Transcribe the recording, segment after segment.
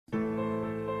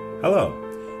Hello,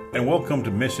 and welcome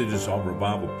to Messages of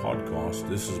Revival podcast.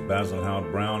 This is Bazil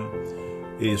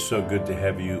Howard-Browne. It is so good to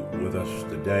have you with us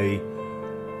today.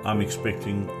 I'm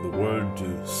expecting the Word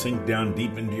to sink down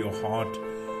deep into your heart.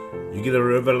 You get a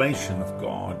revelation of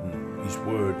God and His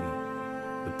Word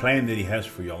and the plan that He has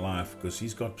for your life, because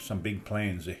He's got some big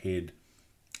plans ahead,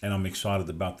 and I'm excited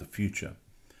about the future.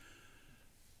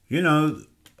 You know,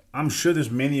 I'm sure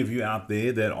there's many of you out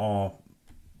there that are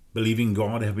believing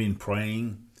God, have been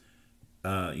praying,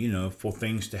 for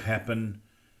things to happen.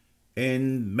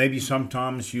 And maybe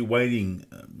sometimes you're waiting,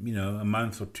 a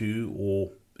month or two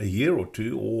or a year or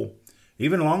two or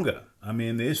even longer. I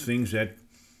mean, there's things that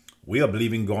we are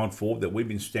believing God for, that we've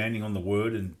been standing on the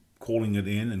Word and calling it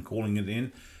in.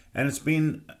 And it's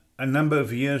been a number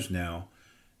of years now.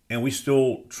 And we're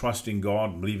still trusting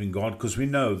God, believing God, because we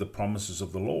know the promises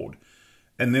of the Lord.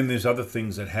 And then there's other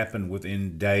things that happen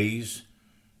within days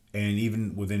and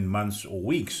even within months or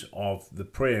weeks of the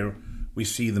prayer. We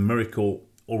see the miracle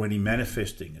already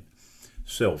manifesting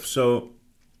itself. So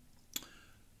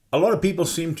a lot of people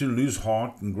seem to lose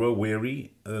heart and grow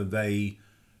weary. They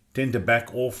tend to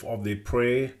back off of their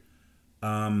prayer,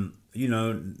 not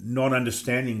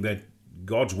understanding that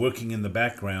God's working in the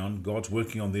background, God's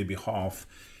working on their behalf,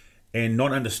 and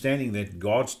not understanding that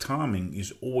God's timing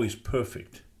is always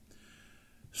perfect.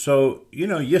 So,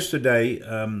 yesterday,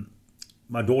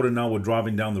 my daughter and I were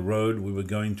driving down the road. We were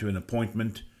going to an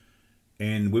appointment,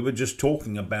 and we were just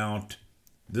talking about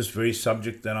this very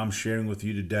subject that I'm sharing with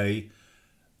you today,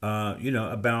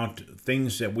 about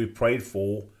things that we've prayed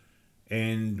for,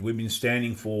 and we've been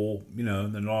standing for,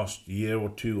 the last year or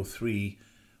two or three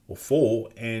or four,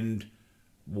 and,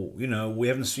 we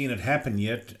haven't seen it happen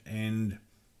yet. And,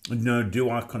 do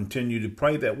I continue to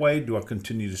pray that way? Do I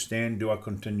continue to stand? Do I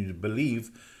continue to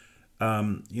believe,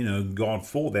 God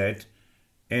for that?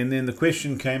 And then the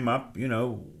question came up,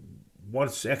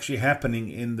 what's actually happening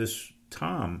in this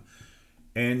time?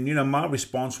 And, my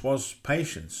response was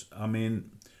patience. I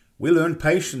mean, we learn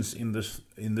patience in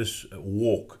this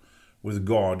walk with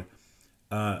God.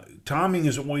 Timing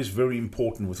is always very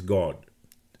important with God.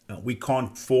 We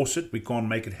can't force it. We can't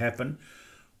make it happen.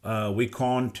 We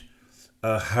can't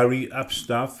hurry up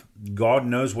stuff. God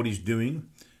knows what He's doing.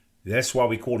 That's why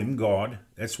we call Him God.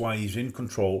 That's why He's in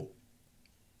control.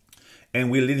 And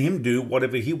we let Him do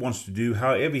whatever He wants to do,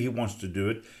 however He wants to do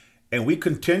it. And we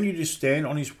continue to stand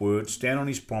on His word, stand on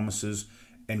His promises,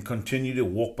 and continue to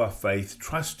walk by faith,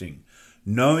 trusting,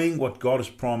 knowing what God has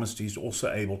promised He's also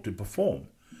able to perform.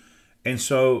 And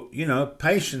so,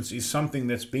 patience is something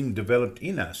that's being developed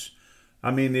in us.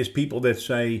 I mean, there's people that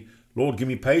say, Lord, give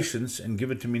me patience and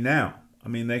give it to me now. I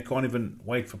mean, they can't even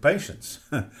wait for patience.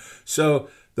 So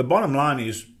the bottom line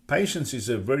is, patience is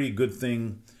a very good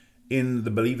thing in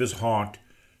the believer's heart,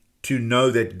 to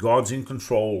know that God's in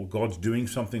control, God's doing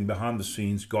something behind the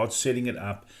scenes, God's setting it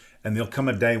up, and there'll come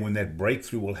a day when that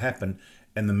breakthrough will happen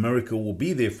and the miracle will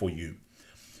be there for you.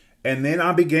 And then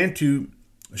I began to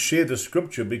share the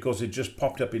scripture because it just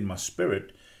popped up in my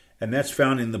spirit, and that's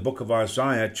found in the book of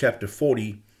Isaiah, chapter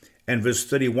 40, and verse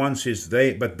 31 says,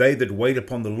 But they that wait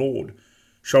upon the Lord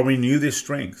shall renew their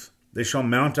strength. They shall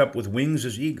mount up with wings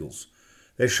as eagles.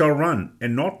 They shall run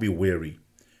and not be weary.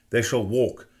 They shall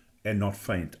walk and not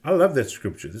faint. I love that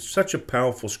scripture. It's such a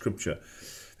powerful scripture.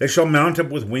 They shall mount up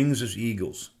with wings as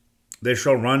eagles. They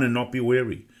shall run and not be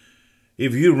weary.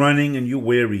 If you're running and you're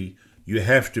weary, you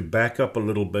have to back up a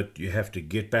little bit. You have to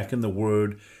get back in the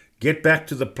Word, get back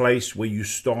to the place where you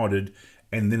started,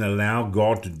 and then allow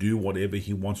God to do whatever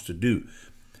He wants to do.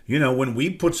 When we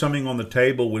put something on the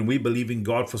table, when we believe in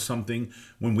God for something,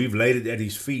 when we've laid it at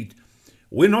His feet,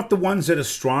 we're not the ones that are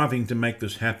striving to make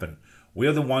this happen. We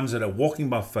are the ones that are walking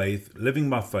by faith, living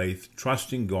by faith,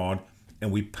 trusting God, and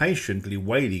we're patiently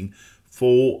waiting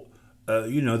for,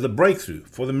 the breakthrough,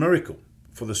 for the miracle,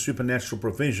 for the supernatural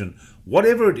provision.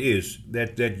 Whatever it is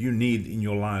that you need in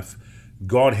your life,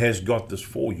 God has got this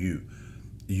for you.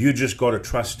 You just got to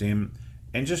trust Him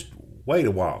and just wait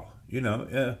a while,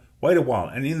 wait a while.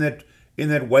 And in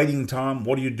that waiting time,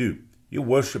 what do? You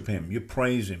worship Him, you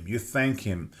praise Him, you thank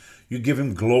Him, you give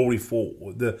Him glory for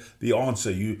the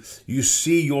answer. You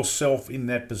see yourself in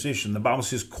that position. The Bible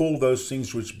says, call those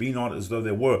things which be not as though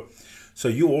they were. So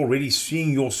you're already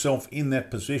seeing yourself in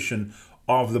that position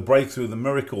of the breakthrough, the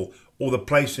miracle, or the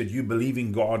place that you believe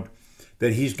in God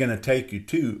that He's going to take you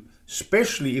to,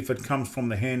 especially if it comes from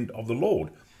the hand of the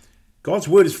Lord. God's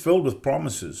word is filled with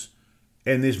promises,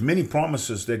 and there's many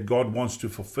promises that God wants to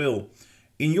fulfill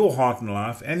in your heart and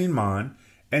life, and in mine,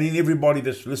 and in everybody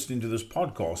that's listening to this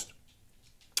podcast.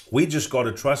 We just got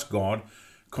to trust God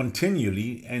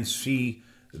continually and see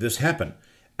this happen.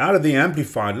 Out of the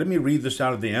Amplified, let me read this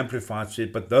out of the Amplified. It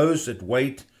said, but those that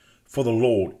wait for the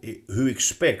Lord, who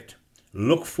expect,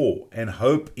 look for, and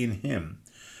hope in him,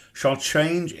 shall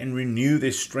change and renew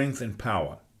their strength and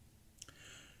power.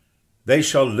 They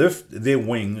shall lift their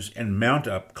wings and mount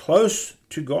up close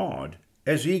to God,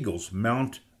 as eagles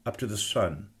mount up to the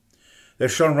sun. They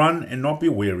shall run and not be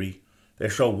weary. They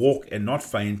shall walk and not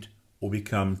faint or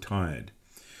become tired.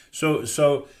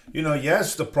 So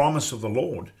yes, the promise of the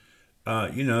Lord.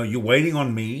 You're waiting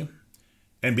on me,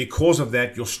 and because of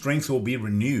that, your strength will be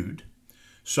renewed.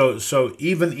 So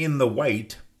even in the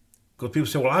wait, because people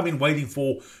say, well, I've been waiting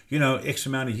for, X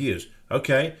amount of years.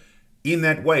 Okay, in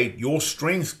that wait, your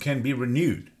strength can be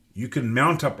renewed. You can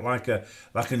mount up like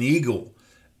an eagle,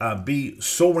 be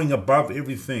soaring above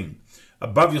everything,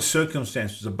 above your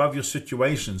circumstances, above your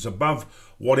situations, above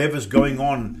whatever's going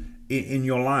on in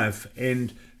your life,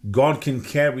 and God can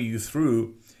carry you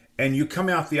through, and you come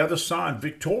out the other side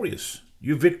victorious.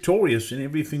 You're victorious in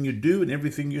everything you do and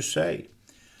everything you say.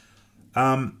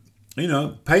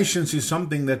 Patience is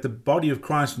something that the body of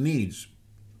Christ needs.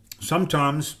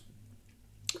 Sometimes,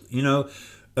 God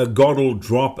will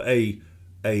drop a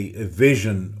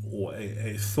vision or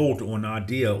a thought or an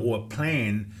idea or a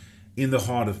plan in the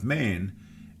heart of man.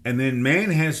 And then man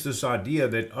has this idea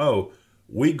that, oh,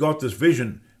 we got this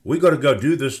vision, we got to go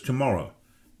do this tomorrow.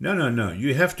 No.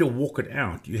 You have to walk it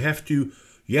out. You have to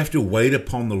wait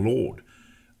upon the Lord.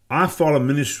 I follow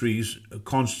ministries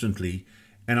constantly,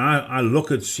 and I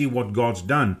look at see what God's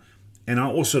done. And I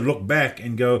also look back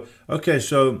and go, okay,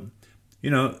 so,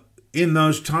 in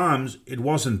those times, it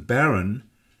wasn't barren,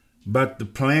 but the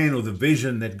plan or the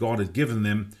vision that God had given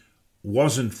them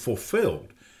wasn't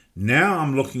fulfilled. Now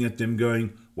I'm looking at them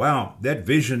going, wow, that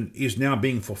vision is now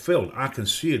being fulfilled. I can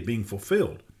see it being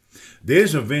fulfilled.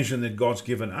 There's a vision that God's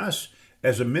given us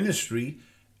as a ministry,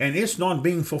 and it's not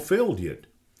being fulfilled yet.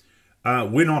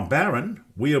 We're not barren.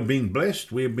 We are being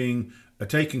blessed. We are being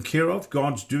taken care of.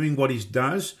 God's doing what he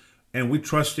does, and we're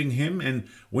trusting him, and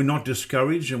we're not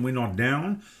discouraged, and we're not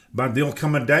down. But there'll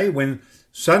come a day when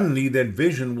suddenly that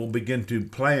vision will begin to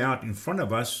play out in front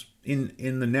of us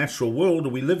in the natural world that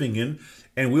we're living in,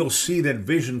 and we'll see that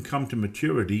vision come to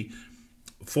maturity.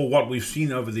 For what we've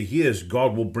seen over the years,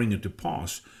 God will bring it to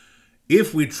pass.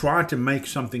 If we try to make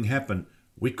something happen,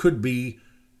 we could be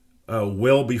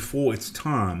well before its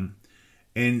time.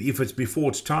 And if it's before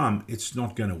its time, it's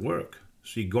not going to work.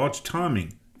 See, God's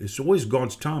timing, it's always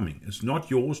God's timing. It's not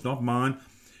yours, not mine,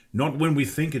 not when we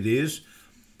think it is.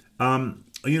 I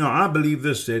believe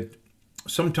this, that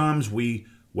sometimes we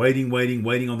waiting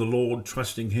on the Lord,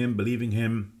 trusting him, believing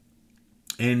him.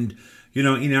 And,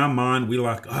 in our mind, we're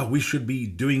like, oh, we should be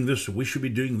doing this, or we should be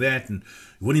doing that, and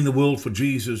winning the world for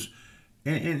Jesus.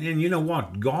 And you know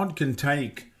what? God can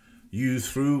take you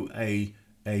through a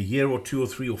year or 2 or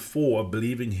 3 or 4 of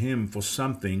believing him for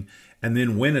something, and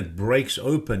then when it breaks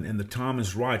open and the time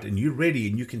is right and you're ready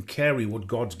and you can carry what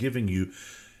God's giving you,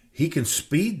 he can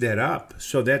speed that up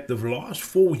so that the last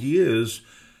 4 years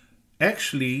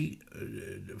actually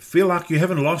feel like you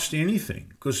haven't lost anything.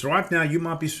 Because right now you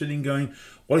might be sitting going,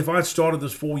 well, if I had started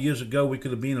this 4 years ago, we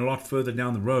could have been a lot further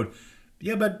down the road.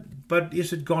 Yeah, but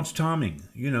is it God's timing?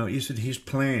 Is it his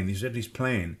plan? Is that his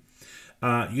plan?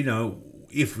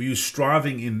 If you're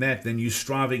striving in that, then you're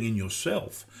striving in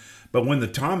yourself. But when the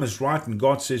time is right and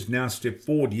God says, now step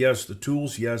forward, he has the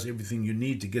tools, he has everything you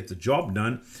need to get the job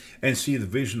done and see the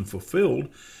vision fulfilled,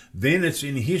 then it's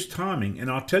in his timing.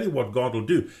 And I'll tell you what God will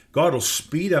do. God will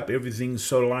speed up everything.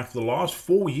 So like the last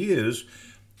 4 years,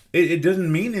 it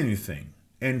doesn't mean anything.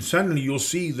 And suddenly you'll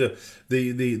see the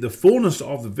fullness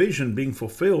of the vision being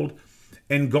fulfilled,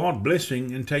 and God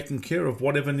blessing and taking care of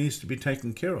whatever needs to be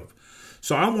taken care of.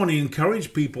 So I want to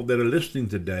encourage people that are listening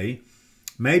today.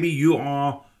 Maybe you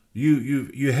have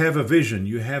a vision,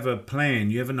 you have a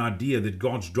plan, you have an idea that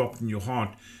God's dropped in your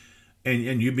heart,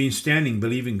 and you've been standing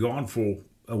believing God for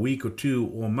a week or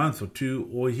 2 or a month or 2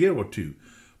 or a year or 2.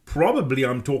 Probably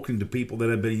I'm talking to people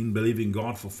that have been believing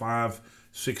God for 5,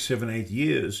 6, 7, 8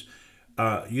 years.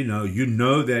 You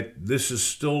know that this is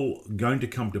still going to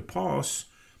come to pass,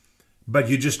 but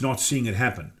you're just not seeing it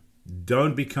happen.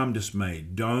 Don't become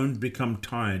dismayed. Don't become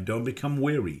tired. Don't become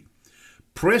weary.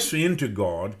 Press into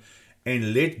God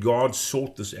and let God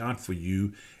sort this out for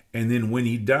you. And then when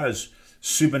he does,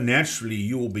 supernaturally,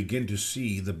 you will begin to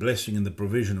see the blessing and the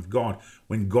provision of God.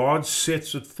 When God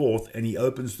sets it forth and he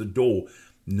opens the door,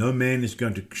 no man is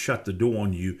going to shut the door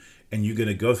on you. And you're going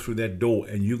to go through that door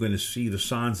and you're going to see the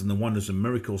signs and the wonders and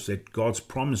miracles that God's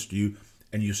promised you.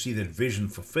 And you see that vision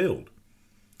fulfilled.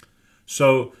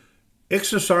 So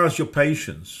exercise your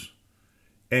patience.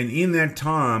 And in that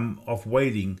time of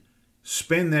waiting,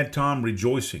 Spend that time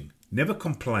rejoicing. Never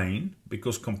complain,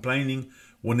 because complaining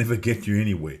will never get you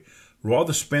anywhere.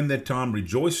 Rather spend that time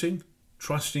rejoicing,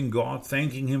 trusting God,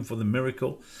 thanking Him for the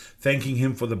miracle, thanking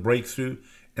Him for the breakthrough.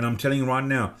 And I'm telling you right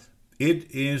now,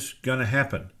 it is going to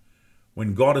happen.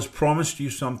 When God has promised you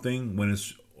something, when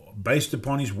it's based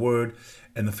upon His word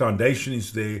and the foundation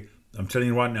is there, I'm telling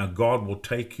you right now, God will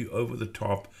take you over the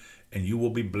top and you will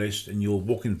be blessed and you'll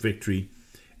walk in victory.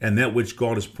 And that which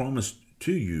God has promised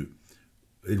to you,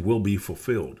 it will be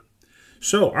fulfilled.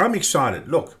 So I'm excited.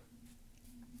 Look,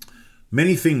 we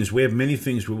have many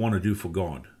things we want to do for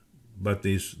God, but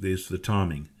there's the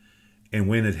timing. And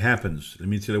when it happens, let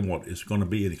me tell you what, it's going to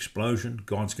be an explosion.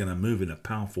 God's going to move in a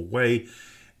powerful way,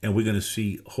 and we're going to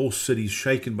see whole cities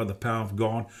shaken by the power of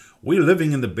God. We're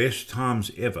living in the best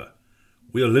times ever.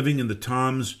 We are living in the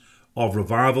times of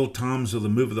revival, times of the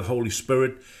move of the Holy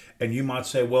Spirit. And you might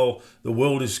say, well, the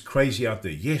world is crazy out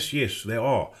there. Yes, they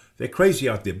are. They're crazy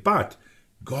out there, but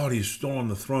God is still on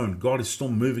the throne. God is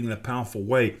still moving in a powerful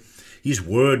way. His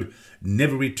word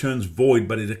never returns void,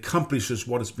 but it accomplishes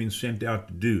what it's been sent out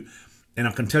to do. And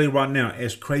I can tell you right now,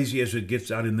 as crazy as it gets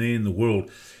out in there in the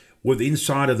world, with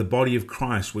inside of the body of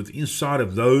Christ, with inside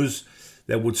of those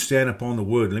that would stand upon the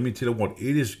word, let me tell you what,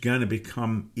 it is going to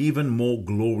become even more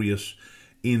glorious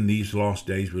in these last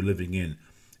days we're living in.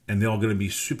 And there are going to be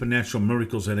supernatural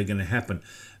miracles that are going to happen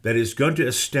that is going to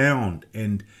astound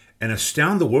and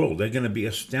astound the world. They're going to be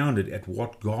astounded at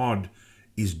what God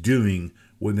is doing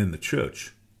within the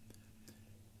church.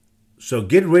 So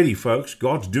get ready, folks.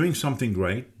 God's doing something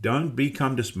great. Don't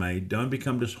become dismayed. Don't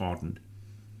become disheartened.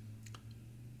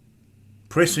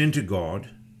 Press into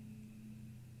God.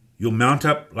 You'll mount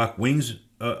up like wings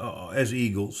as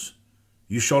eagles.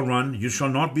 You shall run. You shall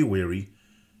not be weary.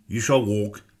 You shall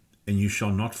walk, and you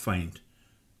shall not faint,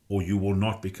 or you will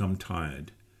not become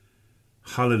tired.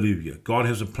 Hallelujah. God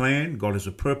has a plan. God has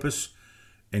a purpose,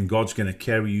 and God's going to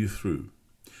carry you through.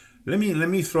 Let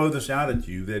me throw this out at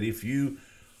you, that if you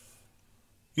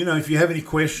have any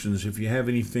questions, if you have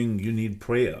anything you need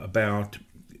prayer about,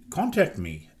 contact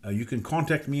me. You can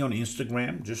contact me on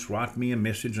Instagram. Just write me a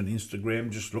message on Instagram.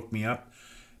 Just look me up.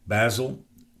 Bazil,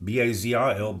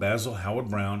 B-A-Z-I-L, Bazil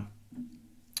Howard-Browne.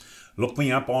 Look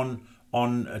me up on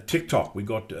TikTok. We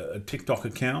got a TikTok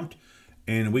account,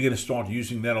 and we're going to start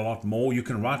using that a lot more. You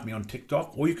can write me on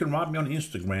TikTok, or you can write me on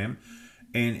Instagram,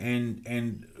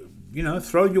 and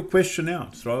throw your question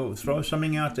out. Throw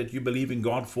something out that you believe in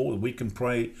God for, that we can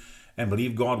pray and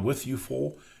believe God with you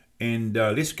for. And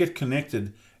let's get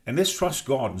connected, and let's trust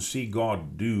God and see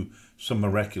God do some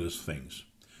miraculous things.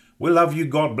 We love you.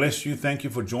 God bless you. Thank you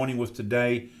for joining with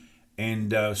today.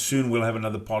 And soon we'll have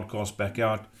another podcast back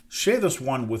out. Share this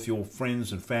one with your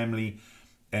friends and family,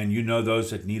 and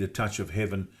those that need a touch of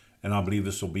heaven. And I believe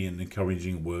this will be an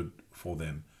encouraging word for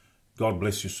them. God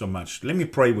bless you so much. Let me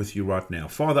pray with you right now.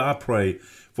 Father, I pray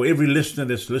for every listener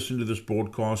that's listened to this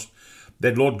broadcast,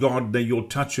 that, Lord God, that you'll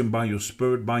touch them by your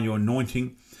Spirit, by your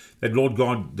anointing, that, Lord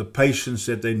God, the patience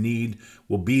that they need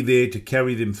will be there to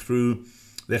carry them through,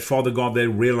 that, Father God, they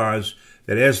realize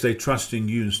that as they trust in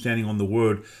you and standing on the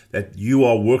word, that you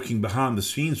are working behind the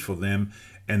scenes for them,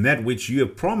 and that which you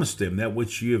have promised them, that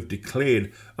which you have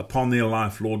declared upon their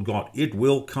life, Lord God, it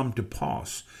will come to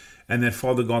pass. And that,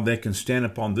 Father God, they can stand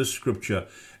upon this scripture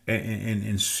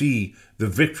and see the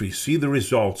victory, see the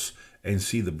results, and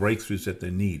see the breakthroughs that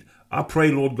they need. I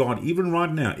pray, Lord God, even right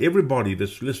now, everybody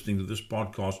that's listening to this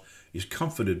podcast is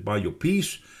comforted by your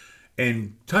peace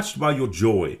and touched by your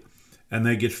joy, and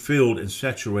they get filled and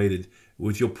saturated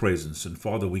with your presence. And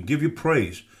Father, we give you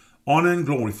praise, honor, and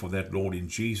glory for that, Lord, in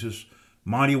Jesus'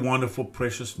 mighty, wonderful,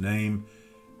 precious name.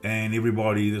 And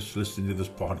everybody that's listening to this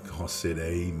podcast said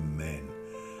amen.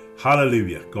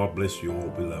 Hallelujah. God bless you all.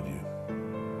 We love you.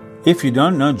 If you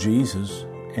don't know Jesus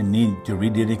and need to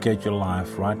rededicate your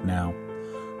life right now,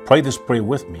 pray this prayer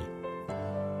with me.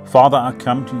 Father, I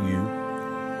come to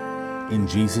you in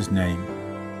Jesus' name.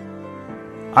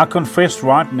 I confess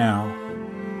right now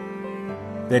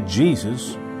that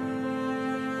Jesus,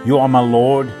 you are my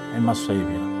Lord and my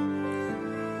Savior.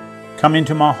 Come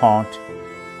into my heart.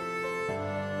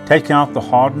 Take out the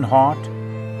hardened heart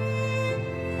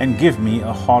and give me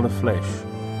a heart of flesh.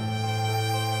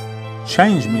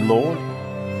 Change me, Lord.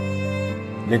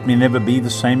 Let me never be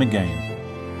the same again.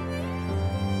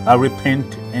 I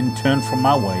repent and turn from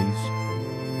my ways.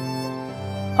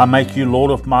 I make you Lord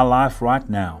of my life right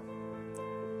now.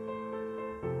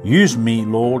 Use me,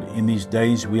 Lord, in these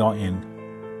days we are in.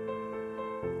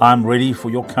 I'm ready for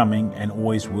your coming and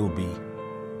always will be.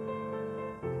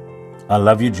 I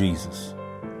love you, Jesus.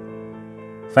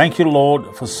 Thank you,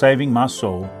 Lord, for saving my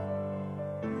soul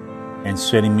and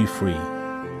setting me free.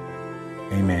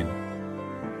 Amen.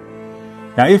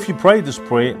 Now, if you prayed this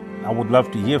prayer, I would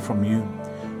love to hear from you.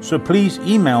 So please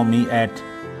email me at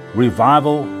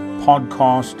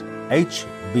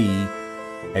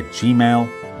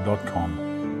revivalpodcasthb@gmail.com.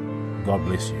 God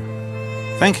bless you.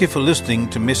 Thank you for listening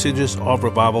to Messages of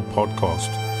Revival Podcast.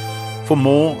 For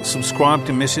more, subscribe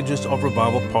to Messages of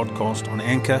Revival Podcast on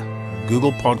Anchor,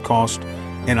 Google Podcast,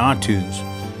 and iTunes,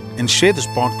 and share this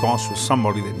podcast with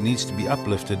somebody that needs to be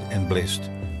uplifted and blessed.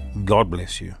 God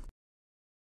bless you.